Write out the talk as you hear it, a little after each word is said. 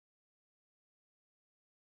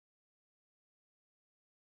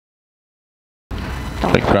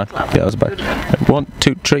Right, grand. Yeah, that was bad. Right, 1,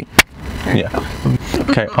 2, 3. Yeah.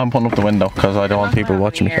 Okay, I'm putting up the window because I don't want people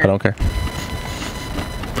watching me. I don't care.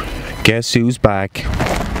 Guess who's back?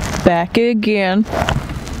 Back again.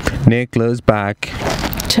 Nicola's back.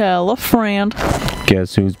 Tell a friend.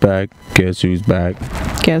 Guess who's back? Guess who's back?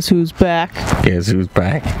 Guess who's back? Guess who's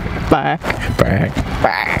back? Back. Back.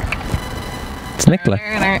 Back. It's Nicola.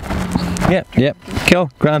 Yep, cool,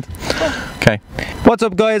 grand. Okay. What's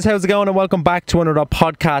up, guys? How's it going? And welcome back to another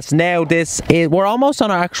podcast. Now, we're almost on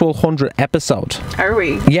our actual 100th episode. Are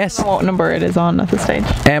we? Yes. I don't know what number it is on at this stage.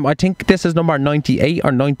 I think this is number 98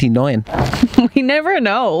 or 99. We never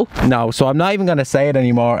know. No, so I'm not even going to say it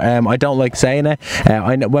anymore. I don't like saying it.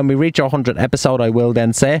 I know when we reach our 100th episode, I will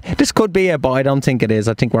then say it. This could be it, but I don't think it is.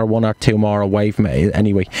 I think we're 1 or 2 more away from it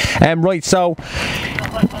anyway. Right, so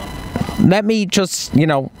let me just,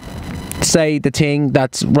 say the thing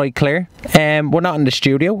that's right clear. We're not in the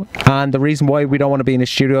studio, and the reason why we don't want to be in the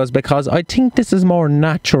studio is because I think this is more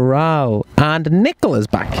natural, and Nicola's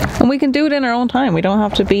back. And we can do it in our own time. We don't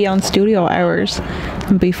have to be on studio hours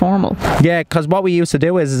and be formal. Yeah, because what we used to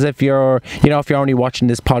do is if you're only watching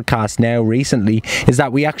this podcast now recently, is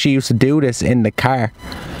that we actually used to do this in the car.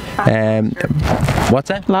 What's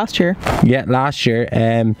that? Last year. Yeah, last year.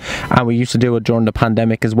 And we used to do it during the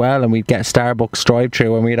pandemic as well, and we'd get Starbucks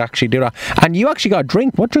drive-through and we'd actually do that. And you actually got a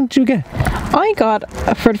drink. What drink did you get? I got,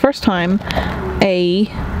 for the first time, a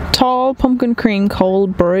tall pumpkin cream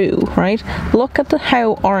cold brew, right? Look at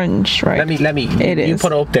how orange, right? Let me. It is. You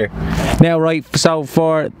put it up there. Now, right, so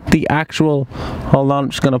for the actual, hold on, I'm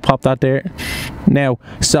just going to pop that there. Now,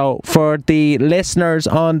 so for the listeners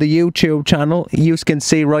on the YouTube channel, you can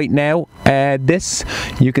see right now,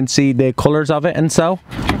 you can see the colours of it and so.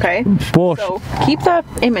 Okay. But so keep that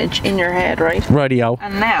image in your head, right? Rightio.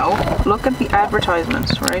 And now, look at the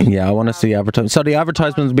advertisements, right? Yeah, I want to see advertisements. So the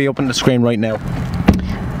advertisements will be up on the screen right now.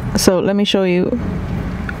 So let me show you,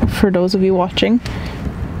 for those of you watching.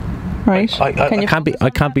 Right. I can't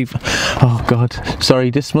be. Oh God, sorry.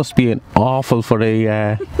 This must be an awful for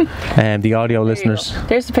the audio listeners.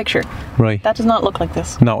 There's the picture. Right. That does not look like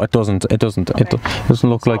this. No, it doesn't. It doesn't. Okay. It doesn't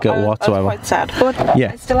look like it whatsoever. That's quite sad, but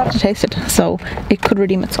yeah. I still have to taste it, so it could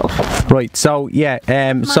redeem itself. Right. So yeah.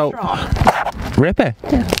 So rip it.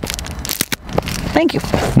 Yeah. Thank you.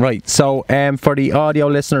 Right. So for the audio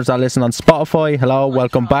listeners that listen on Spotify, hello,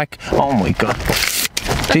 welcome back. Oh my God.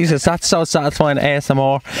 Jesus, that's so satisfying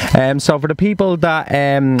ASMR. So for the people that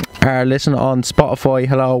are listening on Spotify,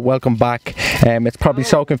 hello, welcome back. It's probably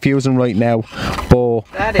so confusing right now, but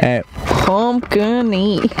that is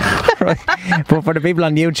pumpkin-y. right. But for the people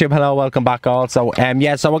on YouTube, hello, welcome back also.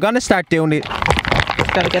 Yeah, so we're gonna start doing it.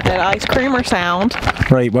 Gotta get that ice creamer sound.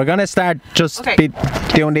 Right, we're gonna start just be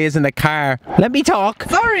doing these in the car. Let me talk.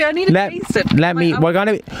 Sorry, I need to taste it.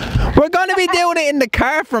 We're gonna be doing it in the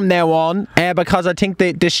car from now on, because I think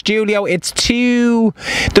the studio,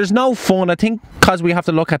 there's no fun. I think because we have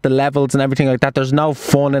to look at the levels and everything like that, there's no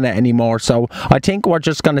fun in it anymore. So I think we're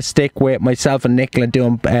just gonna stick with myself and Nicola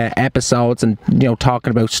doing episodes and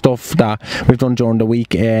talking about stuff that we've done during the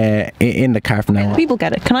week in the car from now on. People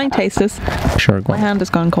get it. Can I taste this? Sure, go on. My hand has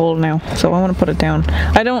gone cold now, so I want to put it down.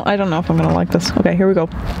 I don't know if I'm gonna like this. Okay, here we go.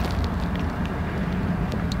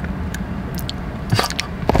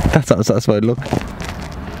 That's not satisfied look.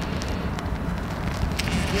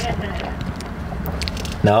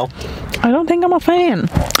 No. I don't think I'm a fan.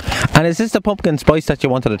 And is this the pumpkin spice that you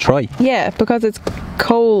wanted to try? Yeah, because it's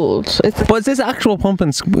cold. But is this actual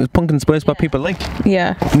pumpkin spice what people like?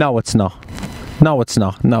 Yeah. No, it's not. No, it's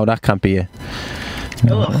not. No, that can't be it.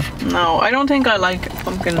 No, I don't think I like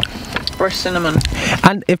pumpkin or cinnamon.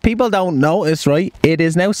 And if people don't notice, right, it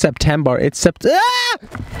is now September. It's ah!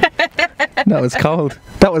 No, it's cold.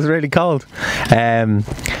 That was really cold.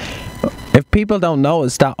 If people don't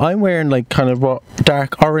notice that I'm wearing like kind of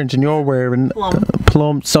dark orange and you're wearing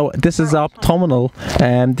plum, so this is autumnal,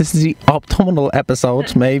 this is the autumnal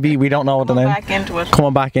episode. Maybe we don't know what the name.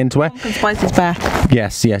 Coming back into it. Pumpkin spice is back.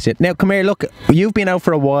 Yes. Now come here. Look, you've been out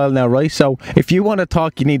for a while now, right? So if you want to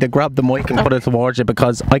talk, you need to grab the mic and put it towards you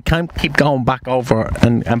because I can't keep going back over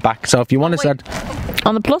and back. So if you want to start.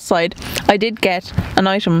 On the plus side, I did get an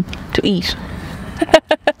item to eat.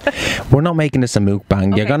 We're not making this a mukbang.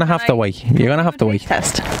 Okay, you're gonna have to wait. You're gonna have to wait.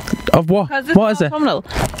 Test of what? What is it?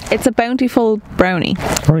 It's a bountiful brownie.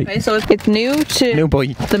 Right. Okay, so it's new to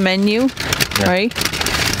the menu. Yeah.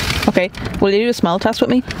 Right. Okay. Will you do a smell test with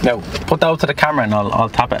me? No. Put that up to the camera and I'll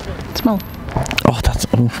tap it. Smell. Oh, that's.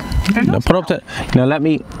 No, put up to. Now let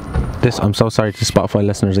me. I'm so sorry to Spotify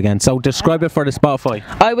listeners again. So describe it for the Spotify.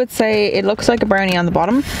 I would say it looks like a brownie on the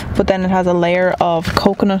bottom, but then it has a layer of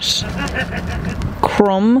coconut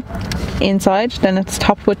crumb inside, then it's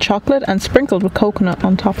topped with chocolate and sprinkled with coconut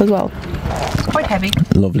on top as well. It's quite heavy.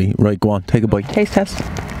 Lovely. Right, go on, take a bite. Taste test.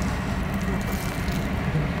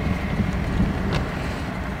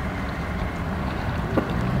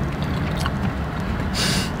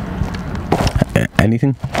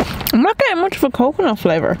 Anything? I'm not getting much of a coconut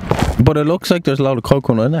flavour. But it looks like there's a lot of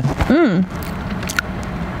coconut in it.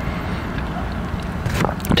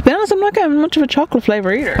 To be honest, I'm not getting much of a chocolate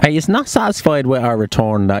flavour either. Are you not satisfied with our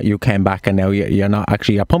return that you came back and now you're not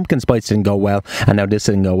actually, your pumpkin spice didn't go well and now this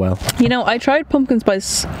didn't go well? You know, I tried pumpkin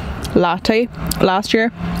spice latte last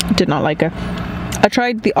year. Did not like it. I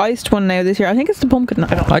tried the iced one now this year. I think it's the pumpkin.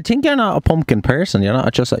 I think you're not a pumpkin person. You're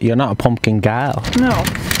not a pumpkin gal. No.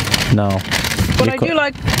 No. But I do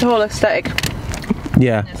like the whole aesthetic.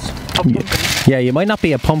 Yeah. Yeah, you might not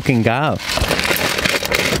be a pumpkin gal.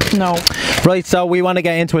 No. Right, so we want to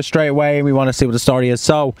get into it straight away. We want to see what the story is.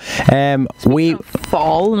 So, we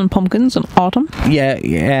fall and pumpkins and autumn.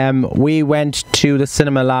 Yeah, we went to the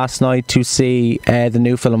cinema last night to see the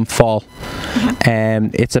new film Fall.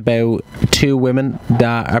 It's about two women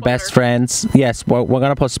that are best friends. Yes, we're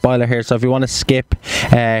gonna put spoiler here. So if you want to skip,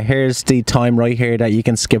 here's the time right here that you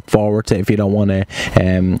can skip forward to if you don't want to,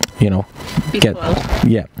 get.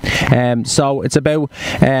 Yeah. So it's about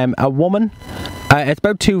a woman. It's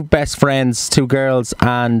about two best friends, two girls,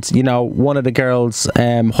 and one of the girls'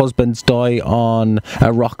 husbands died on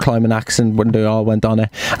a rock climbing accident when they all went on it,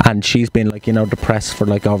 and she's been depressed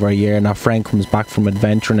for over a year, and her friend comes back from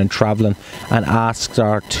adventuring and travelling and asks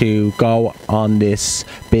her to go on this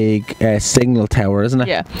big signal tower, isn't it?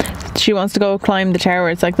 Yeah, she wants to go climb the tower.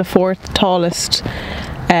 It's like the 4th tallest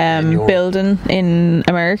building in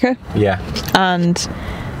America. Yeah. And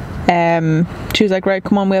she was like, right,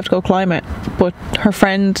 come on, we have to go climb it. But her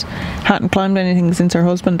friend hadn't climbed anything since her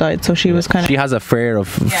husband died, so she was kind of... She has a fear of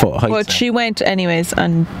foot heights. But she went anyways,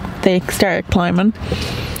 and they started climbing.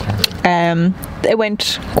 It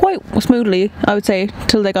went quite smoothly, I would say,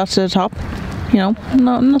 till they got to the top.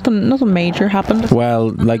 Nothing major happened.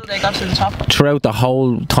 Well, they got to the top. Throughout the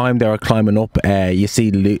whole time they were climbing up, you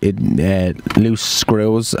see loose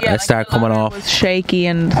screws start coming off. It was shaky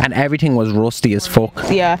and everything was rusty as fuck.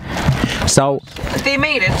 Yeah. So they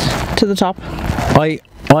made it to the top. I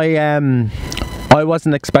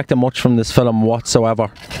wasn't expecting much from this film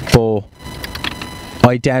whatsoever, but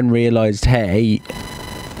I then realised, hey,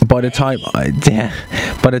 by the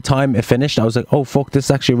time it finished, I was like, oh fuck, this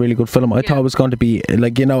is actually a really good film. I thought it was going to be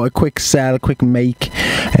a quick sell, quick make,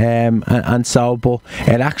 and so, but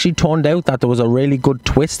it actually turned out that there was a really good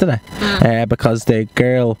twist in it, because the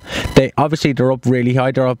girl, they're up really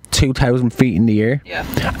high. They're up 2,000 feet in the air,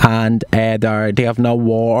 and they have no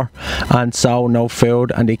water, and so no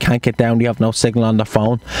food, and they can't get down. They have no signal on their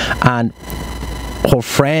phone, and her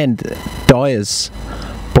friend dies,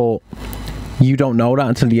 but you don't know that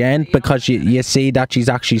until the end, because you see that she's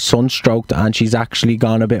actually sunstroked and she's actually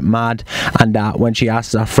gone a bit mad, and that when she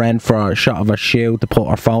asks her friend for a shot of her shoe to put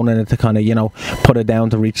her phone in it to kind of put it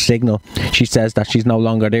down to reach signal, she says that she's no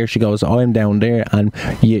longer there. She goes, I'm down there, and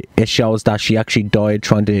it shows that she actually died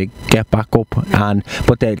trying to get back up,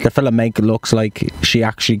 but the filmmaker looks like she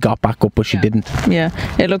actually got back up, but she didn't. Yeah,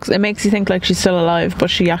 it makes you think like she's still alive,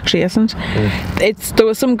 but she actually isn't. There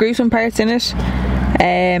was some gruesome parts in it.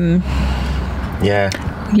 Yeah.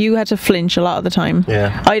 You had to flinch a lot of the time.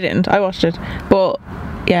 Yeah. I didn't. I watched it. But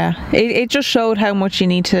yeah, it just showed how much you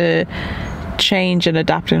need to change and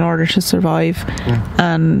adapt in order to survive,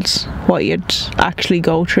 and what you'd actually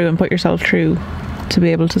go through and put yourself through to be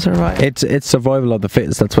able to survive. It's survival of the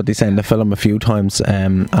fittest. That's what they say in the film a few times.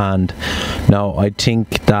 And no, I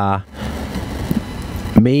think that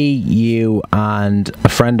me, you, and a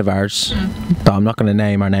friend of ours that I'm not going to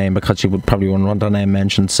name her name because she would probably wouldn't want her name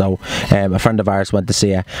mentioned, so a friend of ours went to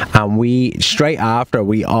see it, and we straight after,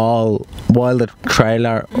 we all, while the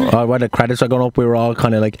credits were going up, we were all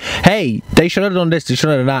kind of like, hey, they should have done this, they should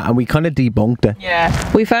have done that, and we kind of debunked it.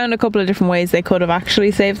 Yeah, we found a couple of different ways they could have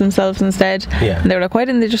actually saved themselves instead. Yeah. And they were like, why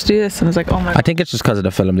didn't they just do this? And I was like, oh my god. I think it's just because of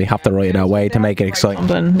the film, they have to write it that way to make it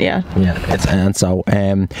exciting. Yeah. And so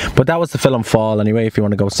but that was the film Fall. Anyway, if you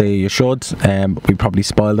want to go see, you should. We probably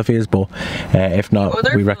spoiled the fears, but if not,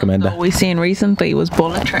 we recommend it. We seen recently was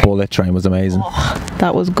Bullet Train. Bullet Train was amazing.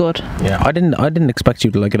 That was good. Yeah, I didn't expect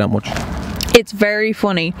you to like it that much. It's very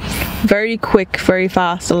funny, very quick, very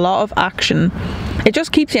fast, a lot of action. It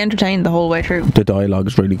just keeps you entertained the whole way through. The dialogue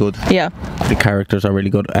is really good. Yeah. The characters are really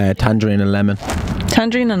good. Tangerine and Lemon.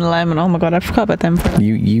 Tangerine and lemon. Oh my god, I forgot about them.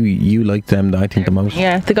 You liked them, I think, the most.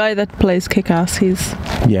 Yeah, the guy that plays Kick-Ass,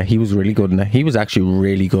 He was really good in it. He was actually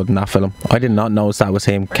really good in that film. I did not notice that was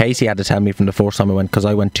him. Casey had to tell me from the first time I went, because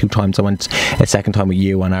I went 2 times. I went a second time with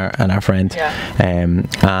you and our friend. Yeah.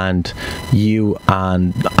 And you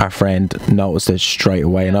and our friend noticed it straight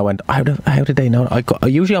away, and I went, how did they know?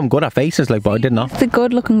 Usually I'm good at faces, like, but I did not. He's the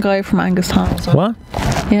good-looking guy from Angus Thong. So. What?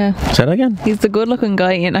 Yeah. Say that again. He's the good-looking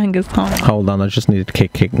guy in Angus Thong. Hold on, I just needed to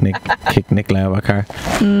kick Nicola out of our car.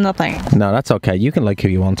 Nothing. No, that's okay. You can like who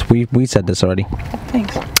you want. We said this already.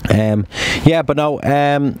 Thanks. Yeah, but no,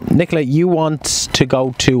 Nicola, you want to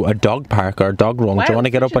go to a dog park or a dog run. Do you want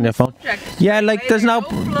to get up on your phone? Yeah, like there's no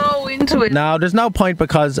flow into it. No, there's no point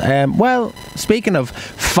because, well, speaking of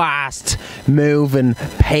fast moving,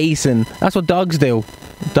 pacing, that's what dogs do.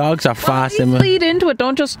 Dogs are fast. Lead into it,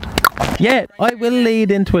 don't just... Yeah, I will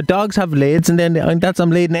lead into it. Dogs have leads, and then that's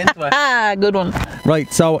I'm leading into it. Ah, good one.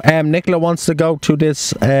 Right, so Nicola wants to go to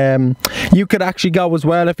this. You could actually go as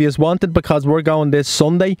well if you wanted, because we're going this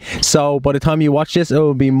Sunday. So by the time you watch this, it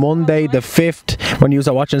will be Monday the 5th when you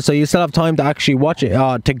are watching. So you still have time to actually watch it,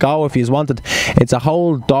 to go if you wanted. It's a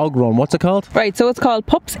whole dog run. What's it called? Right, so it's called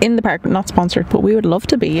Pups in the Park. Not sponsored, but we would love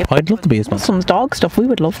to be. I'd love to be a sponsor. Some dog stuff, we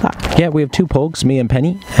would love that. Yeah, we have 2 pugs, me and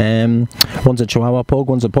Penny. One's a Chihuahua pug,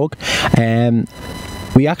 one's a pug.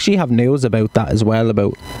 We actually have news about that as well,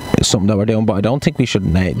 about something that we're doing, but I don't think we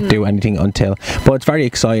should do anything until. But it's very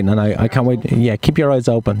exciting, and I can't wait. Yeah, keep your eyes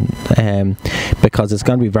open, because it's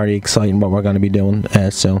going to be very exciting what we're going to be doing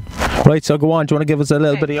soon. Right, so go on. Do you want to give us a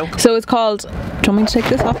little video? So it's called. Do you want me to take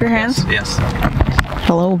this off your hands? Yes.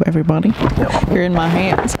 Hello, everybody. Yep. You're in my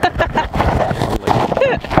hands.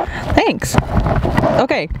 Thanks.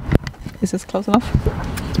 Okay. Is this close enough?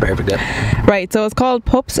 Perfect. Right, so it's called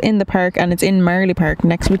Pups in the Park, and it's in Marley Park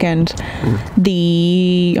next weekend.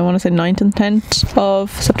 The, I want to say 9th and 10th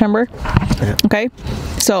of September. Yeah. Okay,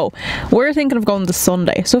 so we're thinking of going this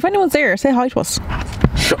Sunday. So if anyone's there, say hi to us.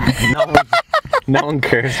 No one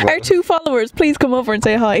cares. Our 2 followers, please come over and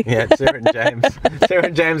say hi. Yeah, Sarah and James. Sarah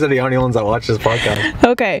and James are the only ones that watch this podcast.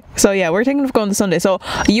 Okay, so yeah, we're thinking of going this Sunday. So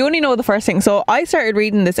you only know the first thing. So I started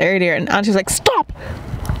reading this earlier, and Auntie's like, stop!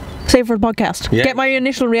 Save for the podcast. Yeah. Get my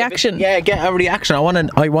initial reaction. Yeah, get a reaction. I want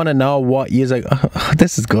to know what you're like. Oh,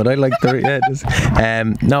 this is good. I like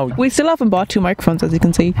the. No, we still haven't bought 2 microphones, as you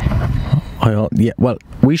can see. Yeah, well,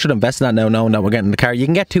 we should invest in that now, knowing that we're getting the car. You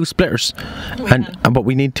can get 2 splitters, but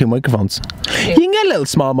we need 2 microphones. Yeah. You can get a little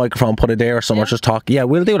small microphone, put it there or somewhere, just talk. Yeah,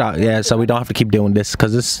 we'll do that. Yeah, so we don't have to keep doing this,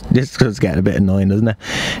 because this is getting a bit annoying, isn't it?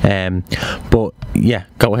 But yeah,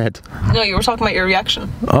 go ahead. No, you were talking about your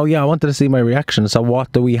reaction. Oh yeah, I wanted to see my reaction. So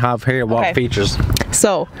what do we have here? What features?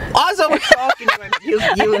 So as I was talking,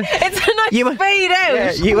 it's a nice fade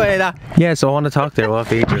out. Yeah, yeah, so I want to talk there. What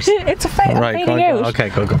features? It's a fade out. Okay,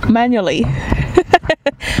 go. Manually.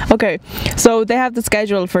 Okay, so they have the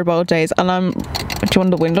schedule for both days, and I'm. Do you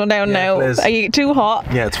want the window down now? Please. Are you too hot?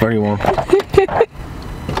 Yeah, it's very warm.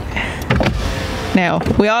 Now,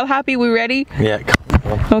 we all happy? We ready? Yeah.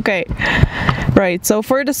 Okay. Right, so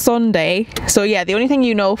for the Sunday, so yeah, the only thing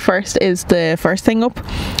you know first is the first thing up,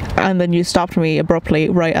 and then you stopped me abruptly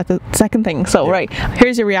right at the second thing. So right,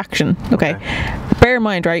 here's your reaction. Okay. Bear in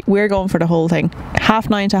mind, right, we're going for the whole thing.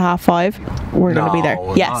 9:30 to 5:30, we're going to be there.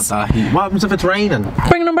 Yes. Not that heat. What happens if it's raining?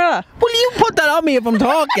 Bring an umbrella. Will you put that on me if I'm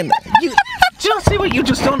talking? You just see what you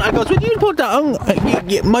just done. I goes, will you put that on?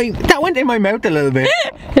 That went in my mouth a little bit.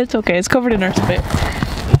 It's okay, it's covered in our spit.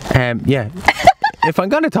 Yeah. If I'm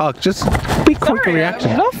gonna talk, just be quick in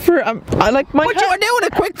reaction. Not for I like my. But you were doing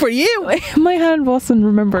it quick for you. My hand wasn't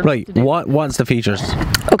remembered. Right. What's the features?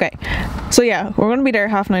 Okay. So yeah, we're gonna be there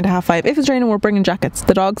 9:30 to 5:30. If it's raining, we're bringing jackets.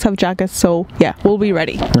 The dogs have jackets, so yeah, we'll be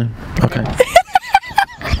ready. Okay.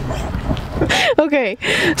 Okay.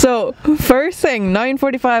 So first thing,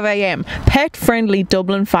 9:45 a.m. Pet friendly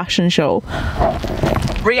Dublin fashion show.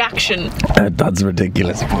 Reaction. That's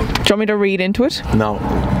ridiculous. Do you want me to read into it? No.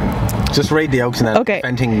 Just read the oaks and then okay. If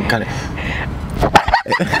anything kind of...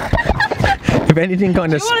 if anything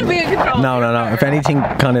kind of... Do you want to be in control? No. If anything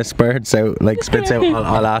kind of spurts out, like spits out,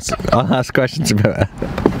 I'll ask questions about it.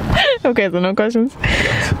 Okay, so no questions?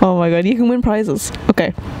 Oh my god, you can win prizes.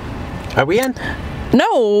 Okay. Are we in?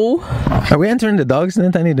 No! Are we entering the dogs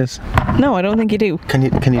into any of this? No, I don't think you do. Can you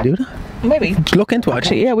do that? Maybe. Just look into it.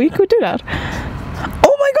 Actually, yeah, we could do that.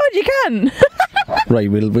 Oh my god, you can!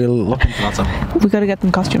 Right, we'll look into that some. We gotta get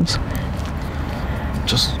them costumes.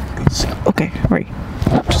 Just see. Okay, right.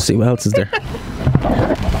 Just see what else is there.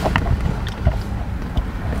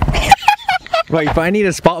 Right, if I need a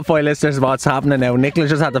Spotify listeners what's happening now, Nicola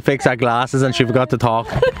just had to fix her glasses and she forgot to talk.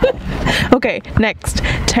 Okay, next,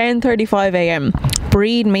 10:35 a.m.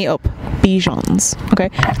 breed me up Bichons. Okay.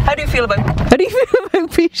 How do you feel about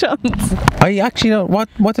Bichons? I actually don't.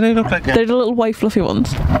 What do they look like? They're the little white fluffy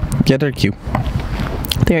ones. Yeah, they're cute.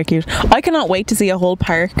 They're cute. I cannot wait to see a whole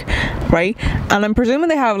park, right? And I'm presuming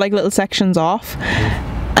they have like little sections off,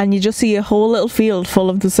 and you just see a whole little field full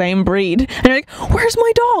of the same breed, and you're like, "Where's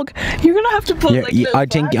my dog?" You're gonna have to put Yeah, like. yeah, little I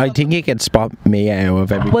think flags you can spot me out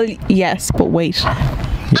of everybody. Well, yes, but wait.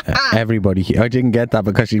 Everybody. I didn't get that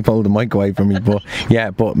because she pulled the mic away from me. But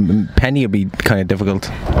yeah, but Penny would be kind of difficult.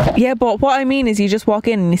 Yeah, but what I mean is, you just walk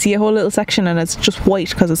in and you see a whole little section, and it's just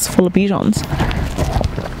white because it's full of Bichons.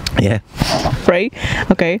 Yeah. Right?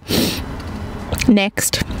 Okay.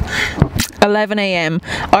 Next, 11 a.m.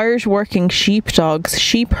 Irish working sheepdogs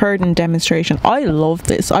sheep herding demonstration. I love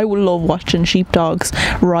this. I would love watching sheepdogs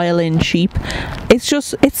rile in sheep.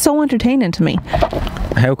 It's so entertaining to me.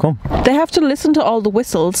 How come? They have to listen to all the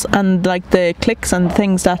whistles and like the clicks and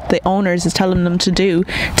things that the owners is telling them to do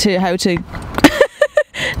to how to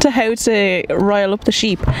to rile up the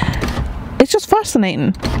sheep. It's just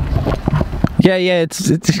fascinating. Yeah,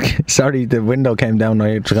 it's sorry, the window came down.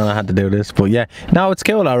 I was gonna have to do this, but yeah, no, it's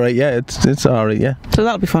cool. All right, yeah, it's all right, yeah. So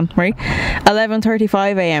that'll be fun, right?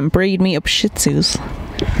 11:35 a.m. Breed me up Shih Tzus.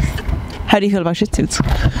 How do you feel about Shih Tzus?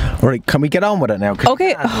 All right, can we get on with it now?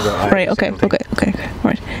 Okay, right, okay,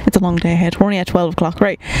 right. It's a long day ahead. We're only at 12 o'clock,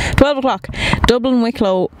 right? 12 o'clock. Dublin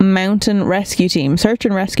Wicklow Mountain Rescue Team search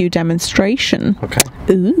and rescue demonstration. Okay.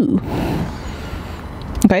 Ooh.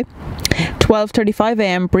 Okay. 12:35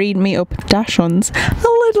 a.m. Breed me up Dachshunds. A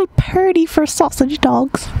little party for sausage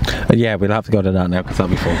dogs. Yeah, we'll have to go to that now because that'll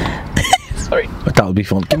be fun. Sorry. That'll be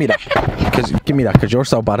fun. Give me that. Because you're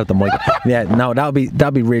so bad at the mic. Yeah, no,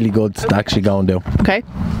 that'll be really good to actually go and do. Okay.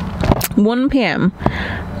 1 p.m.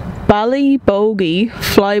 Ballybogey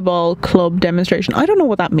Flyball Club demonstration. I don't know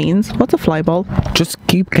what that means. What's a flyball? Just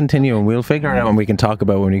keep continuing. We'll figure it out and we can talk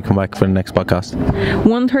about when we come back for the next podcast.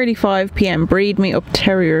 1:35 p.m. Breed me up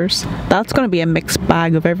terriers. That's going to be a mixed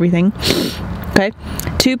bag of everything. Okay.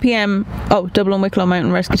 2 p.m. Oh, Dublin Wicklow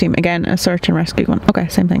Mountain Rescue Team. Again, a search and rescue one. Okay,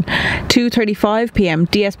 same thing. 2:35 p.m.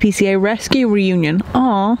 DSPCA Rescue Reunion.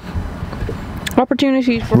 Aww.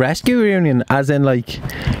 Opportunities for rescue reunion, as in like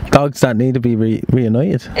dogs that need to be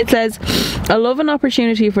reunited. It says, I love an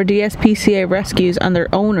opportunity for DSPCA rescues and their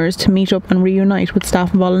owners to meet up and reunite with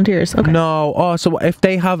staff and volunteers. Okay. No, oh, so if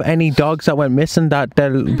they have any dogs that went missing, that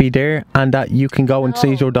they'll be there and that you can go and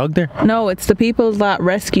see your dog there? No, it's the people that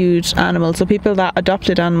rescued animals, the people that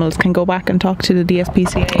adopted animals can go back and talk to the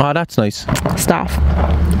DSPCA. Oh, that's nice. Staff.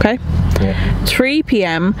 Okay. Yeah. 3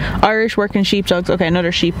 p.m. Irish working sheepdogs. Okay,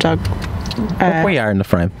 another sheepdog. We are in the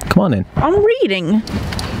frame. Come on in. I'm reading.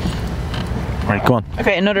 Right, go on.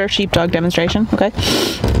 Okay, another sheepdog demonstration. Okay.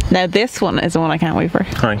 Now this one is the one I can't wait for.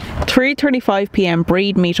 Right. 3:35 p.m.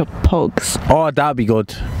 Breed meetup pugs. Oh, that'd be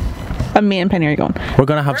good. And me and Penny are going. We're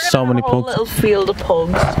gonna have so many a whole pugs. little field of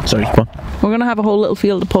pugs. Sorry, come on. We're gonna have a whole little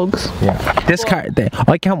field of pugs. Yeah. This car,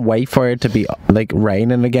 I can't wait for it to be like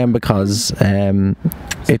raining again because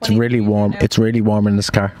it's really warm. It's really warm in this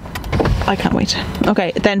car. I can't wait.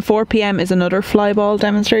 Okay, then 4 p.m. is another flyball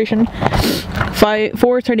demonstration.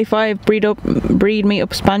 4:35 breed me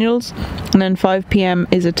up spaniels, and then 5 p.m.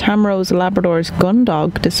 is a Tamrose Labrador's gun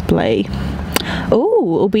dog display.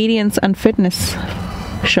 Oh, obedience and fitness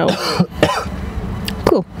show.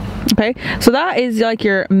 Cool. Okay, so that is like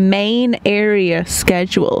your main area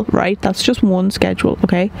schedule, right? That's just one schedule.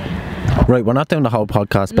 Okay. Right, we're not doing the whole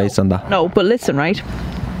podcast based on that. No, but listen, right?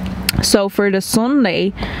 So for the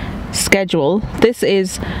Sunday schedule, this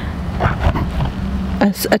is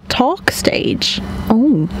a talk stage.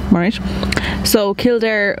 Oh, right. So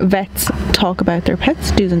Kildare vets talk about their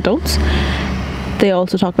pets, do's and don'ts. They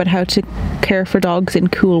also talk about how to care for dogs in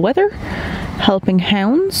cool weather, helping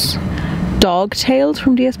hounds, dog tales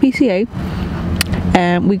from DSPCA.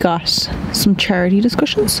 We got some charity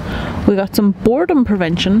discussions. We got some boredom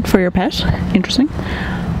prevention for your pet. Interesting.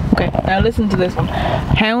 Okay, now listen to this one.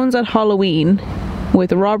 Hounds at Halloween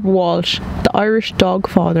with Rob Walsh, the Irish dog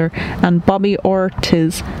father, and Bobby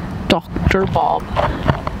Ortiz, Dr. Bob.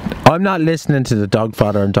 I'm not listening to the dog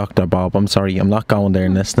father and Dr. Bob. I'm sorry, I'm not going there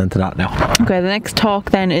and listening to that now. Okay, the next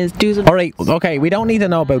talk then is do's and... Alright, okay, we don't need to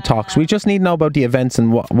know about talks. We just need to know about the events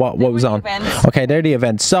and what was on. Events. Okay, they're the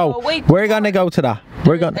events. So, we're going to go to that.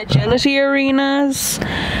 We're going agility arenas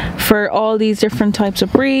for all these different types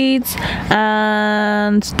of breeds,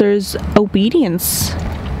 and there's obedience.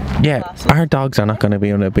 Yeah, our dogs are not going to be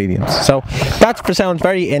in obedience. So that sounds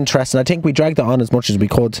very interesting. I think we dragged it on as much as we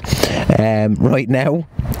could right now.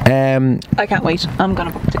 I can't wait. I'm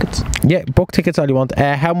going to book tickets. Yeah, book tickets all you want.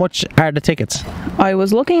 How much are the tickets? I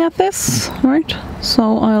was looking at this, right?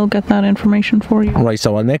 So I'll get that information for you. Right,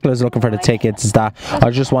 so while Nicola's looking for the tickets, I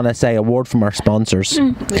just want to say a word from our sponsors.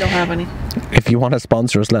 We don't have any. If you want to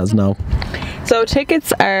sponsor us, let us know. So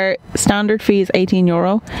tickets are standard fee is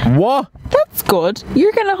 €18. What? That's good.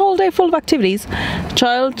 You're getting a whole day full of activities.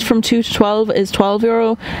 Child from 2 to 12 is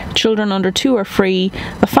 €12. Children under 2 are free.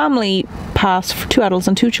 A family pass for 2 adults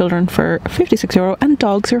and 2 children for €56, and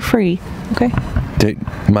dogs are free. Okay.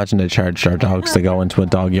 Imagine they charged our dogs to go into a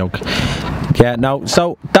dog yoke. Yeah, no,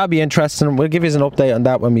 so that'd be interesting. We'll give you an update on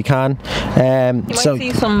that when we can. You might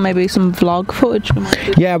see maybe some vlog footage.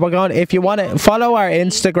 Yeah, we're going. If you want to follow our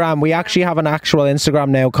Instagram, we actually have an actual Instagram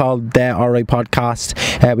now called the Alright Podcast.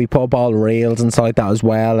 We put up all the reels and stuff like that as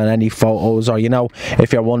well, and any photos, or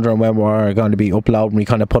if you're wondering when we're going to be uploading, we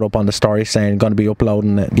kind of put up on the story saying going to be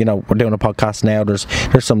uploading. We're doing a podcast now. There's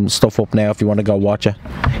some stuff up now if you want to go watch it.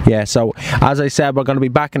 Yeah, so as I said, we're going to be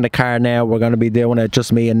back in the car now. We're going to be doing it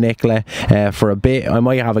just me and Nicola for a bit. I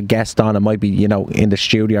might have a guest on. It might be in the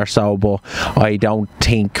studio or so, but I don't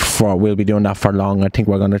think we'll be doing that for long. I think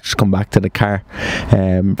we're going to just come back to the car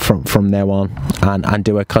from now on and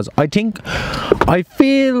do it, because I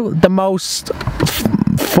feel the most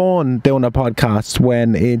fun doing a podcast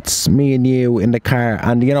when it's me and you in the car,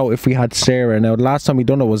 and if we had Sarah. Now the last time we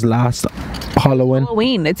done it was last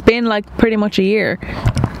Halloween. It's been like pretty much a year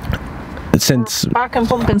since back in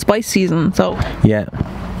pumpkin spice season, so yeah,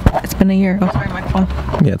 it's been a year. Oh, sorry, my phone.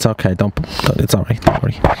 Yeah, it's okay. Don't it's alright. Don't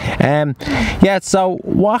worry. Yeah. So,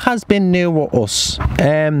 what has been new with us?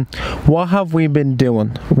 What have we been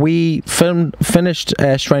doing? We finished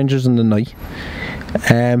Strangers in the Night.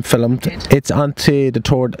 Filmed. It's onto the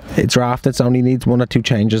third draft. It only needs 1 or 2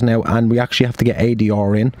 changes now, and we actually have to get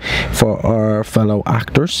ADR in for our fellow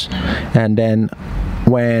actors, and then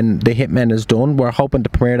when The Hitman is done, we're hoping to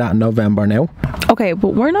premiere that in November now. Okay,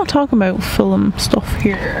 but we're not talking about film stuff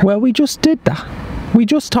here. Well, we just did that. We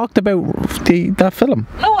just talked about that film.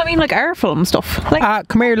 No, I mean like our film stuff. Like,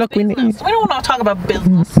 come here, look. We don't want to talk about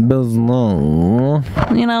business. Business.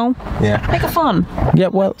 Yeah. Make it fun. Yeah.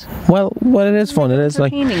 Well, it is fun. It is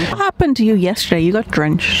like. What happened to you yesterday? You got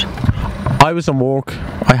drenched. I was in work.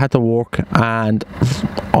 I had to work, and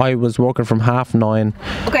I was working from 9:30.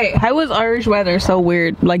 Okay, how was Irish weather so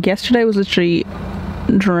weird? Like yesterday was literally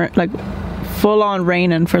like full on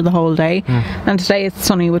raining for the whole day, and today it's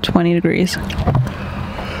sunny with 20 degrees.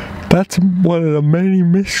 That's one of the many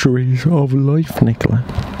mysteries of life, Nicola.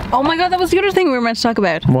 Oh my god, that was the other thing we were meant to talk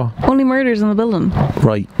about. What? Only murders in the building.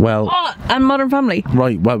 Right, well... Oh, and Modern Family.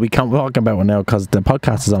 Right, well, we can't talk about it now because the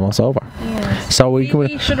podcast is almost over. Yes. So we're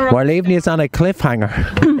leaving you on a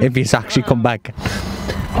cliffhanger if he's actually come back.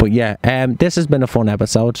 But yeah, this has been a fun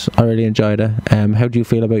episode. I really enjoyed it. How do you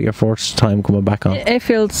feel about your first time coming back on? It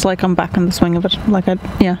feels like I'm back in the swing of it.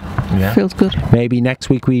 Yeah. Feels good. Maybe next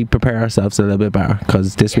week we prepare ourselves a little bit better,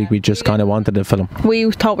 because this week we just kind of wanted to film. We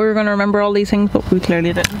thought we were going to remember all these things, but we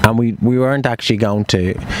clearly didn't. And we weren't actually going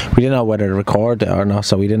to. We didn't know whether to record it or not,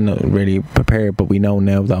 so we didn't really prepare. But we know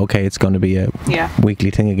now that it's going to be a weekly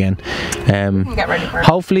thing again. We can get ready for it.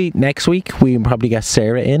 Hopefully next week we can probably get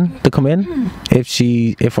Sarah in to come in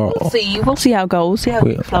We'll see how it goes, see how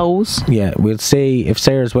it flows. Yeah, we'll see. If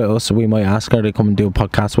Sarah's with us, we might ask her to come and do a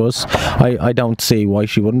podcast with us. I don't see why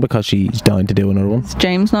she wouldn't, because she's dying to do another one. Is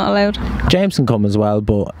James not allowed? James can come as well,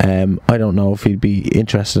 but I don't know if he'd be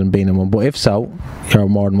interested in being in one. But if so, you're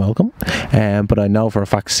more than welcome. But I know for a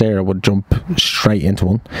fact Sarah would jump straight into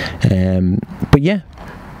one. But yeah.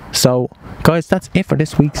 So, guys, that's it for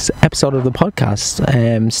this week's episode of the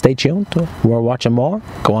podcast. Stay tuned. We're watching more.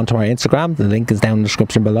 Go on to our Instagram. The link is down in the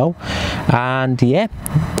description below. And yeah.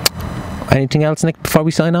 Anything else, Nick, before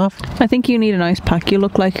we sign off? I think you need an ice pack. You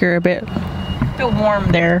look like you're a bit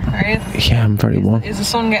warm there, are you? Yeah, I'm very warm. Is the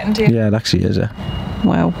sun getting to you? Yeah, it actually is, yeah.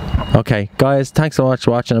 Wow. Okay, guys, thanks so much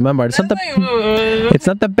for watching. Remember, it's not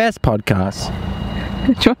the best podcast.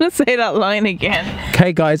 Do you want to say that line again?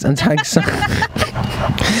 Okay, guys, and thanks.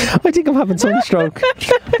 I think I'm having sunstroke.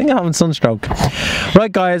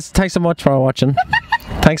 Right, guys, thanks so much for watching.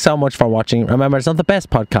 Thanks so much for watching. Remember, it's not the best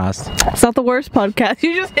podcast. It's not the worst podcast.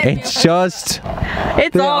 You just it's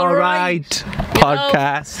the alright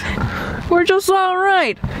podcast. We're just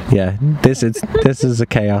alright. Yeah, this is a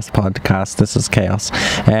chaos podcast. This is chaos.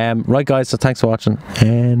 Right, guys, so thanks for watching,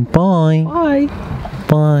 and bye.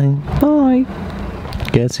 Bye.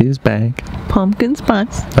 Guess who's back? Pumpkin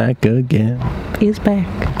Spice. Back again. Is back.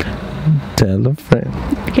 Tell a friend.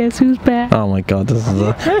 Guess who's back? Oh my god, this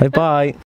is bye.